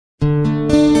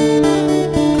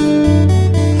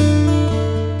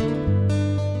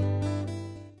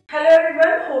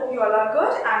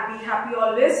that we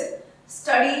always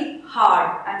study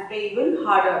hard and play even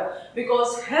harder,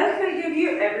 because health will give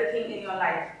you everything in your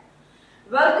life.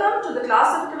 Welcome to the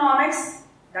class of economics,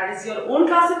 that is your own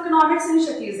class of economics in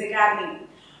Shachi's Academy.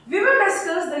 We will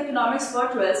discuss the economics for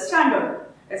 12th standard.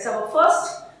 It's our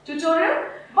first tutorial,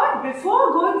 but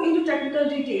before going into technical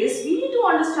details, we need to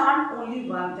understand only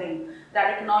one thing,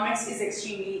 that economics is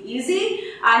extremely easy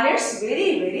and it's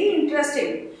very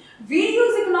interesting. We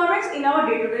use economics in our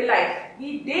day-to-day life.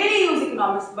 We daily use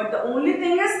economics, but the only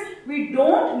thing is we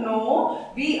don't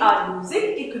know we are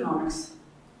using economics.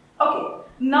 Okay,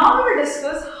 now we will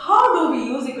discuss how do we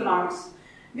use economics.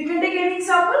 We can take any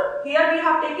example. Here we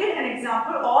have taken an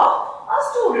example of a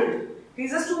student. He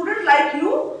is a student like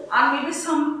you and maybe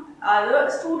some other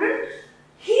student.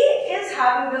 He is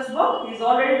having this book. He is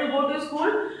all ready to go to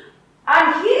school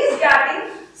and he is getting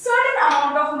certain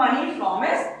amount of money from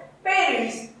his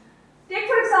parents. Take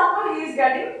for example, he is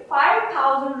getting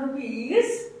 5,000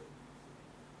 rupees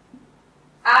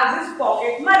as his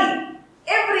pocket money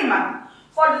every month.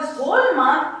 For this whole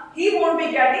month, he won't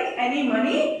be getting any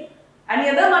money, any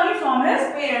other money from his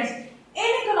parents. In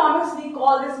economics, we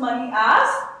call this money as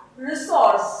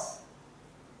resource,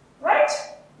 right?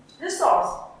 Resource.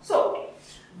 So,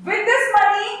 with this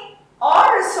money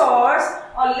or resource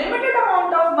or limited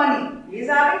amount of money, he is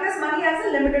having this money as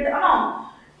a limited amount.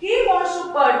 He wants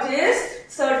to purchase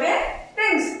certain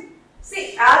things.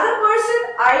 See, as a person,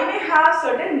 I may have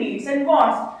certain needs and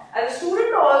wants. As a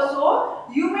student also,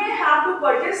 you may have to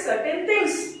purchase certain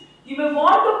things. You may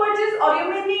want to purchase or you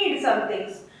may need some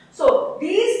things. So,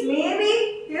 these may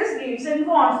be his needs and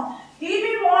wants. He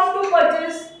may want to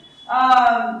purchase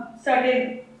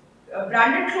certain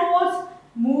branded clothes,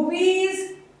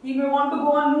 movies. He may want to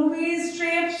go on movies,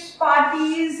 trips,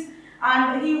 parties,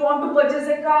 and he want to purchase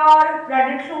a car,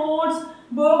 branded clothes,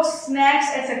 books,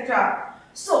 snacks, etc.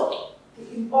 So,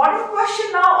 the important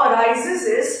question now arises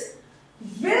is,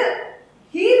 will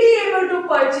he be able to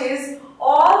purchase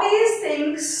all these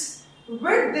things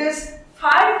with this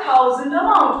 5,000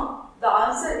 amount? The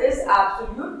answer is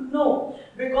absolute no,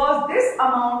 because this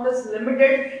amount is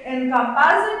limited in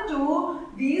comparison to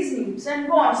these needs and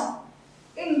wants.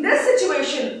 In this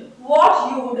situation,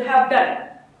 what you would have done?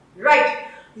 Right,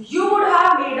 you would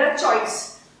have made a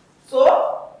choice.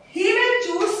 So, he will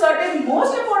choose certain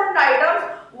most important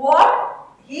items what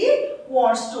he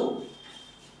wants to.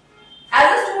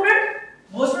 As a student,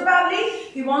 most probably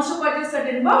he wants to purchase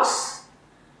certain books.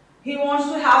 He wants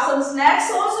to have some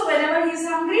snacks also whenever he is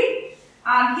hungry,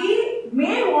 and he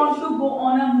may want to go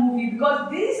on a movie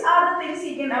because these are the things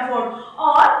he can afford,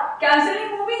 or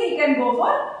cancelling movie he can go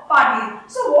for party.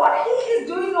 So what he is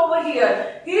doing over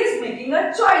here, he is making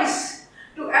a choice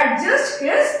to adjust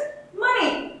his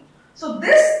money. So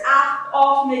this act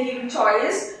of making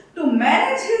choice to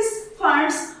manage his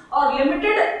funds or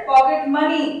limited pocket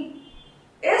money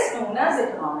is known as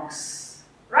economics,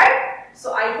 right?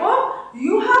 So I hope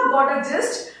you have got a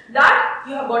gist, that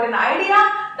you have got an idea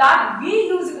that we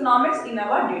use economics in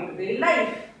our day-to-day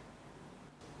life.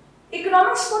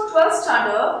 Economics for 12th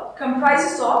standard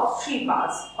comprises of 3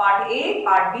 parts, part A,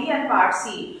 part B and part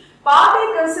C. Part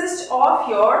A consists of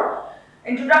your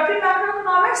introductory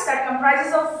macroeconomics that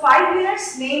comprises of 5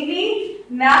 units, namely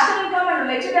national income and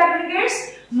related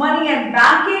aggregates, money and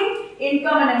banking,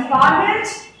 income and employment,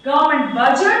 government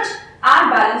budget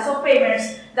and balance of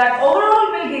payments. That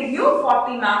overall will give you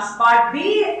 40 marks. Part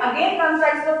B again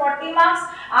comprises of 40 marks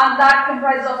and that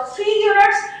comprises of 3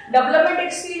 units, development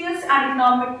experience and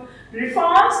economic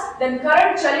reforms, then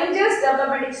current challenges,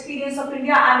 development experience of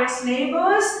India and its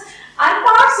neighbors, and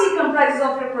part C comprises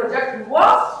of your project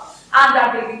work and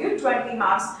that will give you 20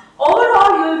 marks.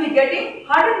 Overall, you will be getting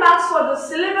 100 marks for the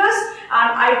syllabus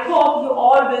and I hope you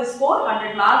all will score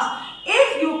 100 marks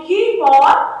if you keep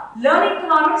on learning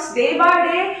economics day by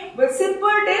day with simple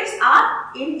tips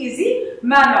and in easy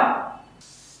manner.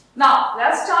 Now,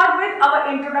 let's start with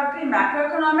our introductory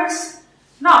macroeconomics.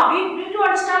 Now, we need to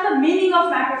understand the meaning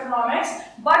of macroeconomics,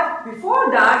 but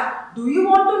before that, do you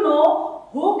want to know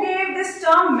who gave this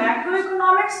term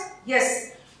macroeconomics?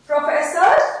 Yes,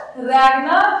 Professor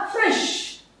Ragnar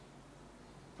Frisch.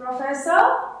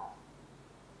 Professor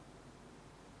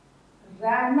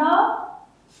Ragnar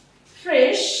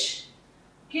Frisch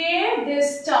gave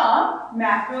this term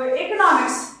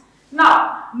macroeconomics.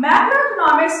 Now,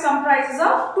 macroeconomics comprises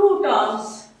of 2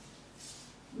 terms,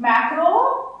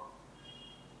 macro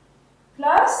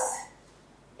plus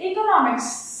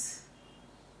economics.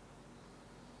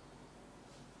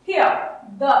 Here,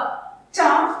 the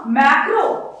term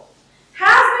macro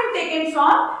has been taken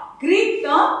from Greek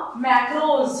term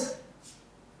macros.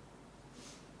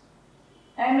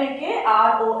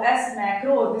 M-A-K-R-O-S,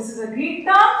 macro. This is a Greek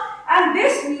term and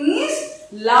this means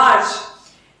large.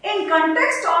 In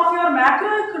context of your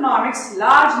macroeconomics,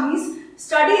 large means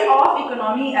study of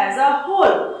economy as a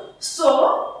whole.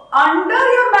 So, under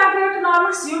your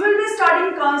macroeconomics, you will be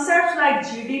studying concepts like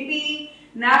GDP,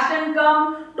 national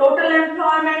income, total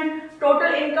employment,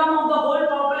 total income of the whole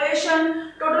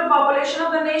population, total population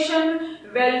of the nation,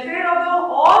 welfare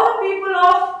of all the people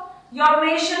of your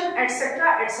nation,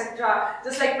 etc., etc.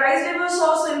 Just like price levels,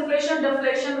 also inflation,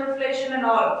 deflation, reflation and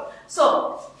all.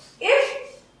 So,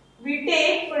 if we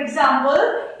take, for example,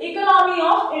 economy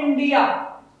of India.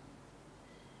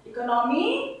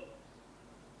 Economy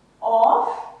of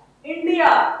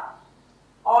India,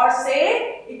 or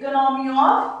say economy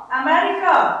of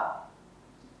America,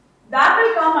 that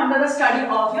will come under the study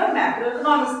of your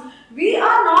macroeconomics. We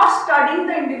are not studying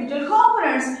the individual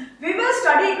components. We will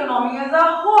study economy as a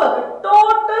whole, the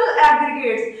total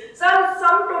aggregates,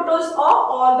 some totals of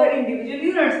all the individual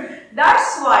units.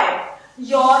 That's why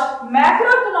your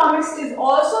macroeconomics is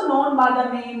also known by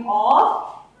the name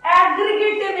of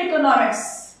aggregative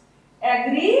economics.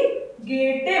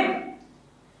 Aggregative.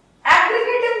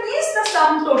 Aggregative means the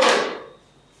sum total.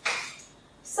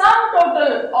 Sum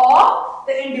total of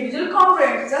the individual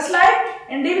components. Just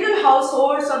like individual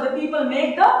households or the people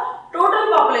make the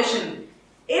total population.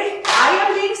 If I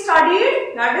am being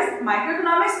studied, that is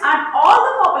microeconomics, and all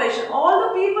the population, all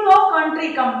the people of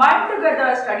country combined together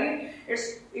are studied,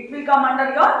 it will come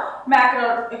under your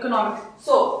macroeconomics.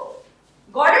 So,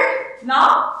 got it?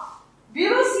 Now, we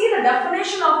will see the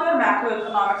definition of your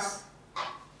macroeconomics.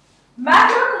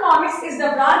 Macroeconomics is the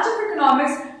branch of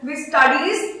economics which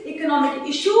studies economic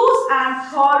issues and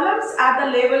problems at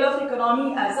the level of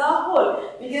economy as a whole.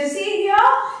 You can see here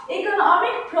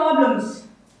economic problems.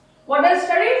 What does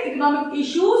study? Economic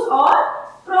issues or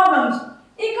problems.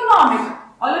 Economic.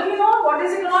 All of you know what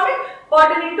is economic?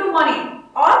 Pertaining to money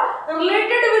or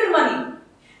related with money.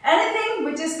 Anything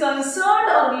which is concerned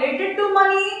or related to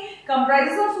money,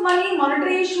 comprises of money,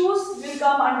 monetary issues will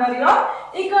come under your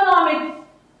economic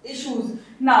issues.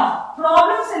 Now,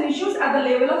 problems and issues at the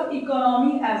level of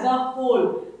economy as a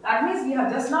whole. That means we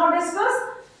have just now discussed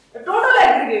the total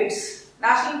aggregates,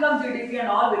 national income, GDP and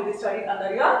all will be studied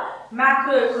under your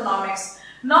macroeconomics.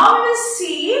 Now we will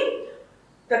see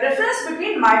the difference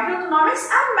between microeconomics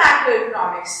and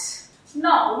macroeconomics.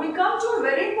 Now we come to a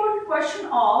very important question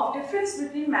of difference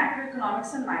between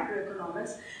macroeconomics and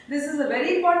microeconomics. This is a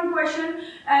very important question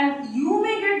and you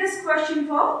may get this question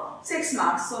for 6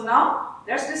 marks. So now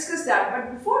let's discuss that.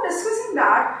 But before discussing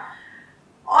that,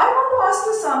 I want to ask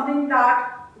you something,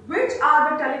 that which are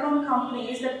the telecom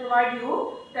companies that provide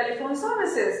you telephone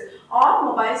services or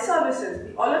mobile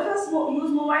services? All of us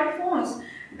use mobile phones.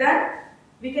 Then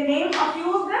we can name a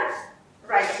few of them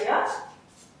right here.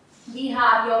 We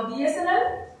have your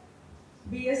BSNL,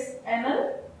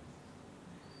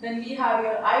 then we have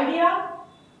your Idea,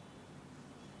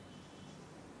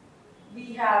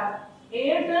 we have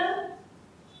Airtel,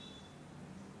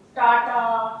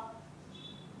 Tata,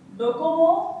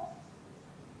 Docomo,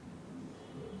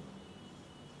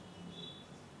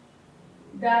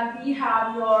 then we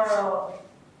have your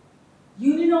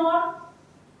Uninor,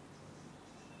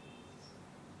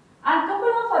 and couple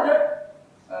of other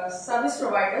service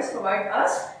providers provide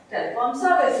us telecom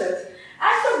services.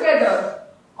 And together,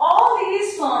 all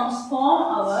these firms form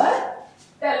our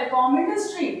telecom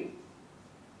industry.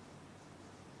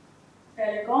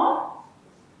 Telecom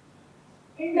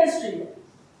industry.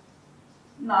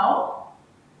 Now,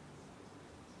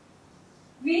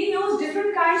 we use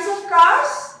different kinds of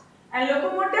cars and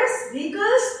locomotives,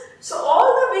 vehicles. So,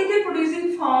 all the vehicle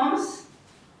producing firms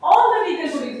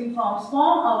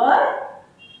form our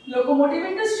locomotive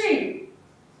industry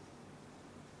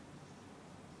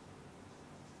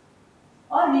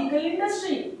or vehicle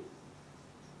industry.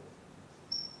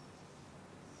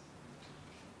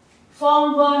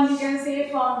 Firm 1, you can say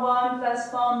firm 1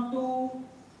 plus firm 2,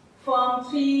 firm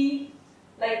 3,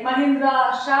 like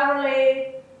Mahindra,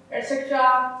 Chevrolet,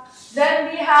 etc.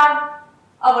 Then we have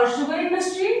our sugar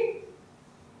industry.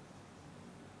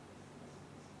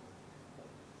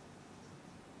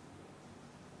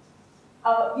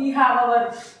 We have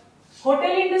our hotel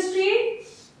industry.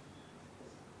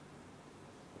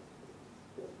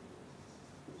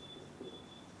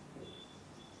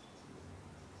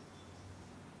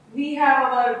 We have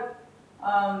our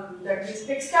that is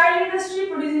textile industry,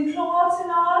 producing clothes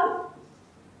and all.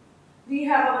 We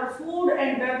have our food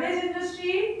and beverage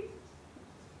industry,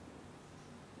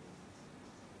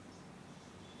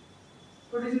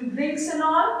 producing drinks and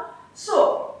all.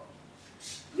 So,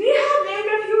 we have named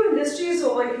a few industries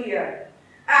over here,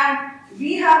 and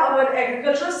we have our agriculture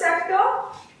agricultural sector,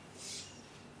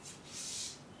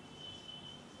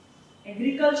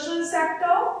 agricultural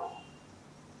sector,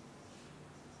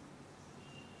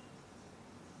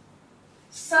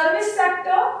 service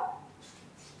sector,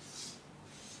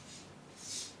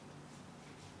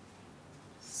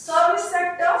 service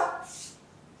sector,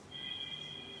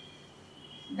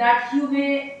 that you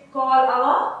may call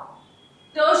our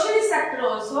tertiary sector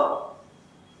also.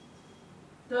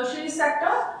 Tertiary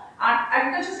sector, and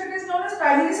agricultural sector is known as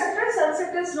primary sector, and service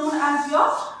sector is known as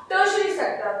your tertiary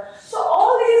sector. So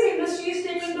all these industries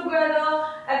taken together,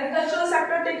 agricultural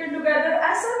sector taken together,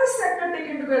 and service sector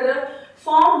taken together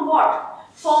form what?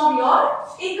 Form your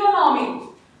economy.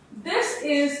 This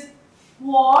is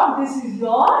what? This is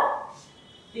your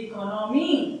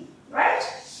economy, right?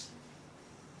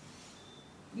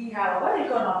 We have our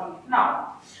economy.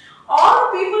 Now,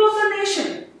 all people of the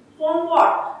nation form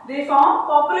what? They form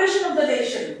population of the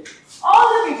nation. All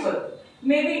the people,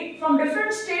 maybe from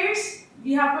different states,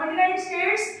 we have 29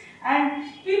 states,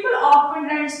 and people of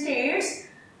 29 states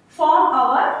form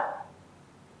our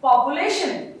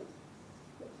population.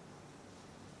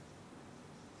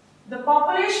 The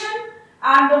population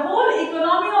and the whole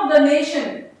economy of the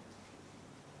nation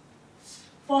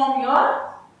form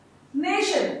your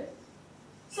nation.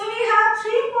 So we have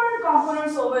 3 important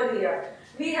components over here.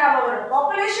 We have our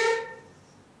population,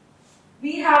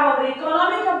 we have our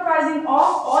economy comprising of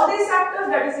all these sectors,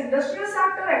 that is industrial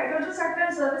sector, agricultural sector,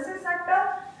 and services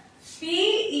sector.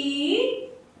 P-E-N.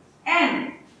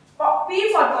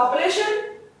 P for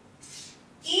population,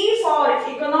 E for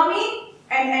economy,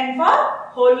 and N for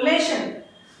whole nation.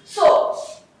 So,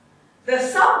 the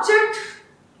subject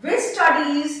which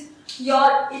studies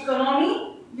your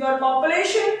economy, your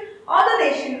population, or the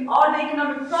nation, or the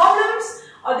economic problems,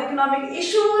 or the economic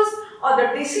issues, or the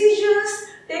decisions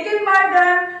taken by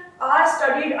them are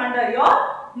studied under your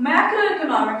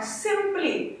macroeconomics.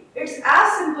 Simply, it's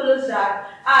as simple as that.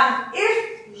 And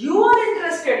if you are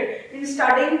interested in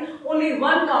studying only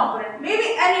one component,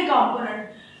 maybe any component,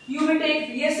 you may take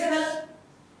BSNL,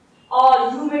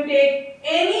 or you may take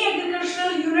any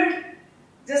agricultural unit,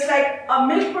 just like a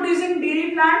milk producing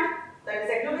dairy plant, that is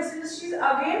agro-based industries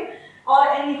again, or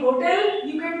any hotel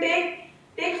you can take.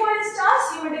 Take for instance,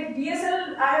 you may take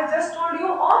BSNL, I have just told you,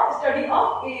 or study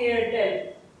of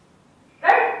Airtel.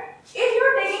 Right? If you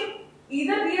are taking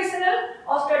either BSNL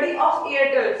or study of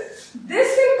Airtel,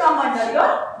 this will come under your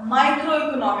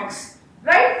microeconomics.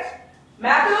 Right?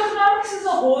 Macroeconomics is a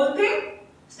whole thing,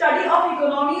 study of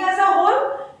economy as a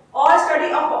whole, or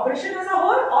study of population as a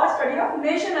whole, or study of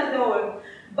nation as a whole.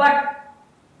 But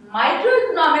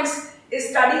microeconomics is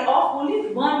study of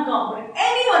only one component,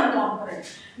 any one component.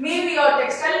 Maybe your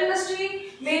textile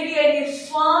industry, maybe any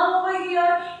farm over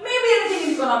here, maybe anything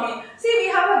in economy. See, we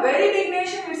have a very big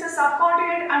nation, it's a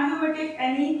subcontinent, and you may take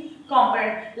any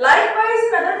component. Likewise,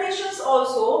 in other nations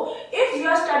also, if you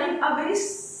are studying a very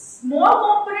small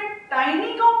component,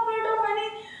 tiny component of any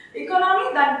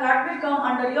economy, then that will come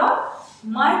under your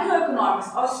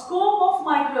microeconomics or scope of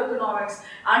microeconomics.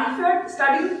 And if you are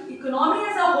studying economy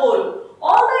as a whole,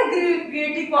 all the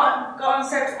creative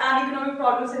concepts and economic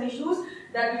problems and issues,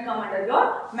 that will come under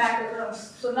your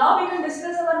macroeconomics. So now we can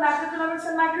discuss our macroeconomics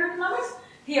and microeconomics.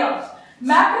 Here,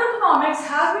 macroeconomics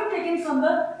has been taken from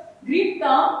the Greek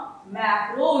term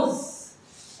macros,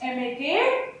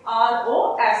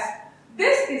 M-A-K-R-O-S.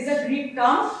 This is a Greek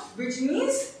term which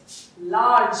means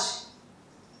large.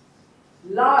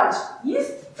 Large means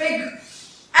big,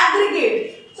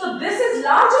 aggregate. So this is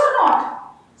large or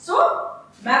not? So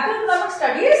macroeconomic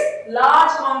studies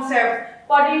large concept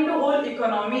pertaining to whole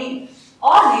economy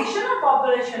or nation or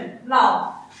population.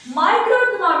 Now,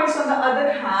 microeconomics on the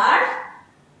other hand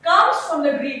comes from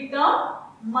the Greek term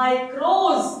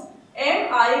micros,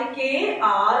 M-I-K-R-O-S,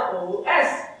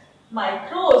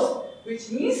 micros,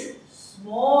 which means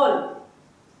small,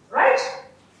 right?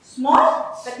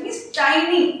 Small, that means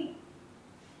tiny.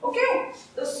 Okay,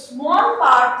 the small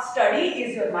part study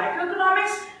is your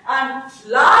microeconomics, and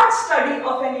large study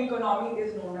of an economy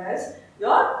is known as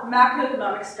your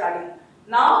macroeconomic study.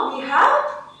 Now we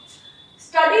have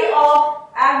study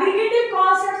of aggregative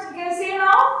concepts, we can say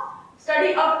now,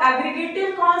 study of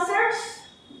aggregative concepts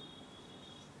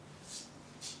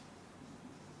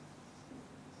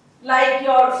like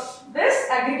your this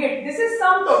aggregate, this is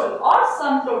sum total or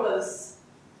sum totals.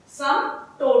 Sum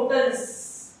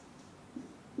totals.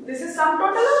 This is sum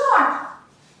total or not?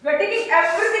 We are taking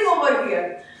everything over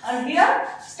here. And here,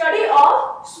 study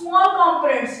of small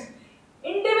components,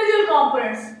 individual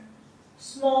components,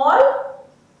 small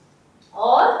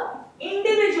or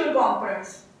individual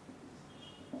components.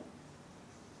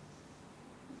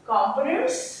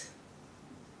 Components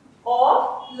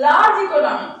of large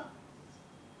economy.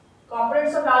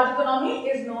 Components of large economy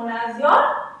is known as your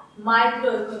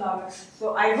microeconomics.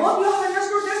 So I hope you have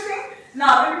understood this thing.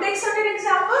 Now we will take certain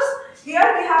examples.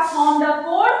 Here we have formed a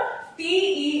code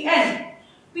PEN.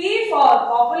 P for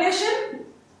population,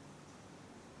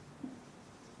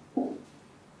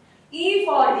 E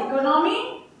for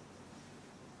economy,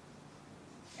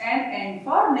 and N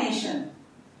for nation.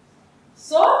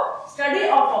 So study of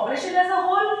population as a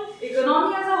whole,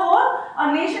 economy as a whole,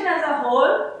 a nation as a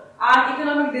whole, and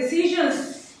economic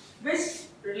decisions which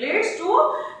relates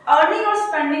to earning or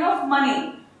spending of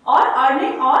money, or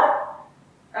earning or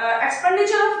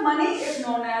expenditure of money is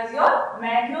known as your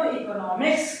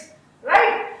macroeconomics,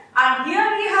 right? And here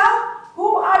we have,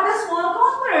 who are the small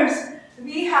components?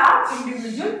 We have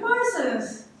individual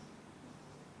persons.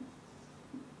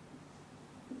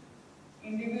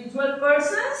 Individual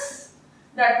persons,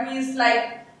 that means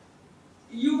like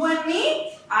you and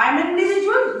me, I am an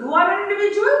individual, you are an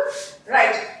individual,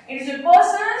 right? Individual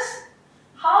persons,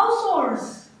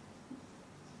 households.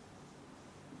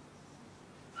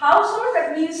 Household,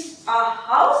 that means a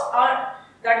house or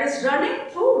that is running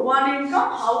through one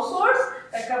income. Households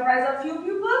that comprise of few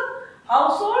people.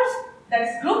 Households, that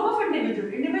is group of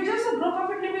individuals. Individuals, a group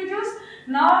of individuals.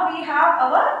 Now we have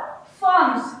our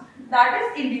firms, that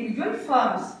is individual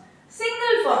firms.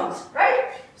 Single firms,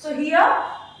 right? So here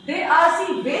they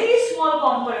are very small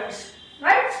components,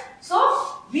 right?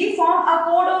 So we form a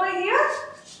code over here,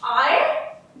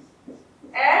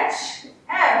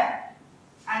 IHF.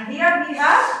 And here we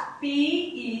have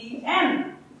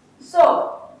PEN.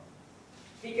 So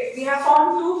we have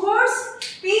formed two codes.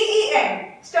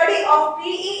 PEN, study of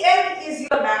PEN is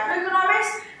your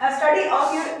macroeconomics, and study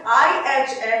of your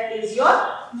IHF is your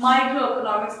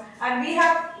microeconomics. And we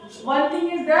have one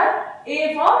thing is there,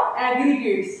 A for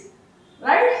aggregates,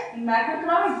 right? In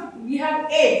macroeconomics we have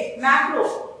A, macro,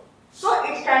 so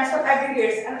it stands for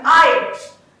aggregates, and I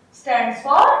stands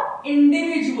for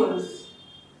individuals.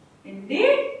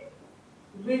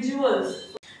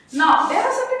 Individuals. Now there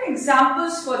are certain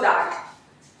examples for that.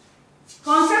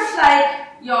 Concepts like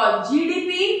your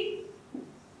GDP,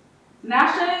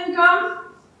 national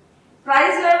income,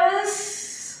 price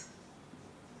levels,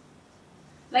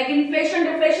 like inflation,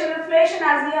 deflation, inflation,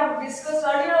 as we have discussed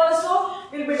earlier also,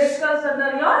 will be discussed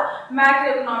under your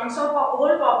macroeconomics of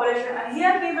whole population. And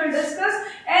here we will discuss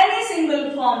any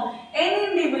single firm, any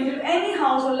individual, any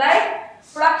household, like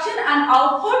production and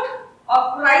output,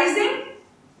 or pricing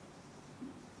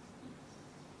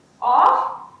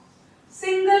of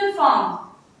single firm,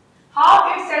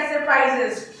 how it sets the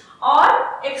prices, or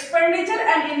expenditure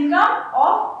and income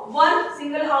of one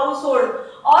single household,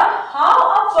 or how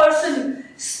a person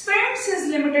spends his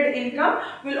limited income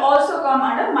will also come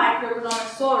under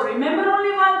microeconomics. So remember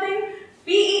only one thing,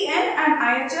 PEN and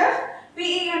IHF,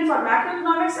 PEN for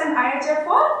macroeconomics and IHF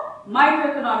for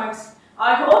microeconomics.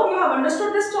 I hope you have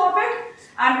understood this topic,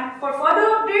 and for further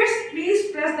updates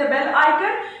please press the bell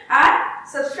icon and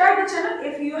subscribe the channel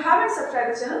if you haven't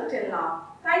subscribed the channel till now.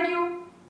 Thank you.